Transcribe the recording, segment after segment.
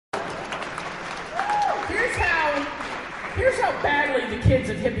here's how badly the kids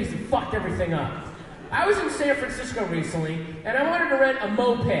and hippies have fucked everything up. I was in San Francisco recently, and I wanted to rent a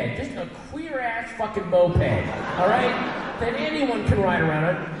moped, just a queer-ass fucking moped, all right? That anyone can ride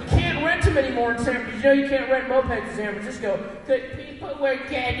around on. You can't rent them anymore in San Francisco. You know you can't rent mopeds in San Francisco because people were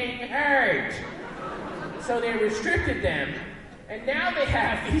getting hurt. So they restricted them, and now they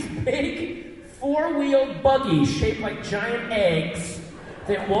have these big four-wheeled buggies shaped like giant eggs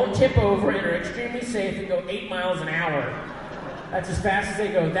that won't tip over and are extremely safe and go 8 miles an hour. That's as fast as they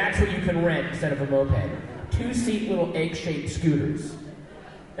go. That's what you can rent instead of a moped. 2-seat little egg-shaped scooters.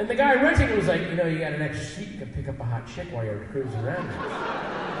 And the guy renting it was like, you know, you got an extra seat, you can pick up a hot chick while you're cruising around.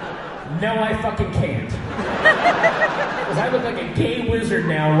 No, I fucking can't. Because I look like a gay wizard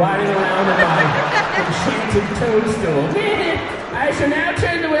now, riding around in my enchanted toadstool. I shall now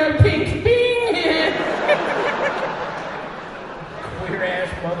turn the world pink. Bing! Queer-ass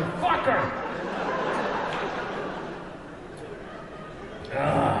motherfucker.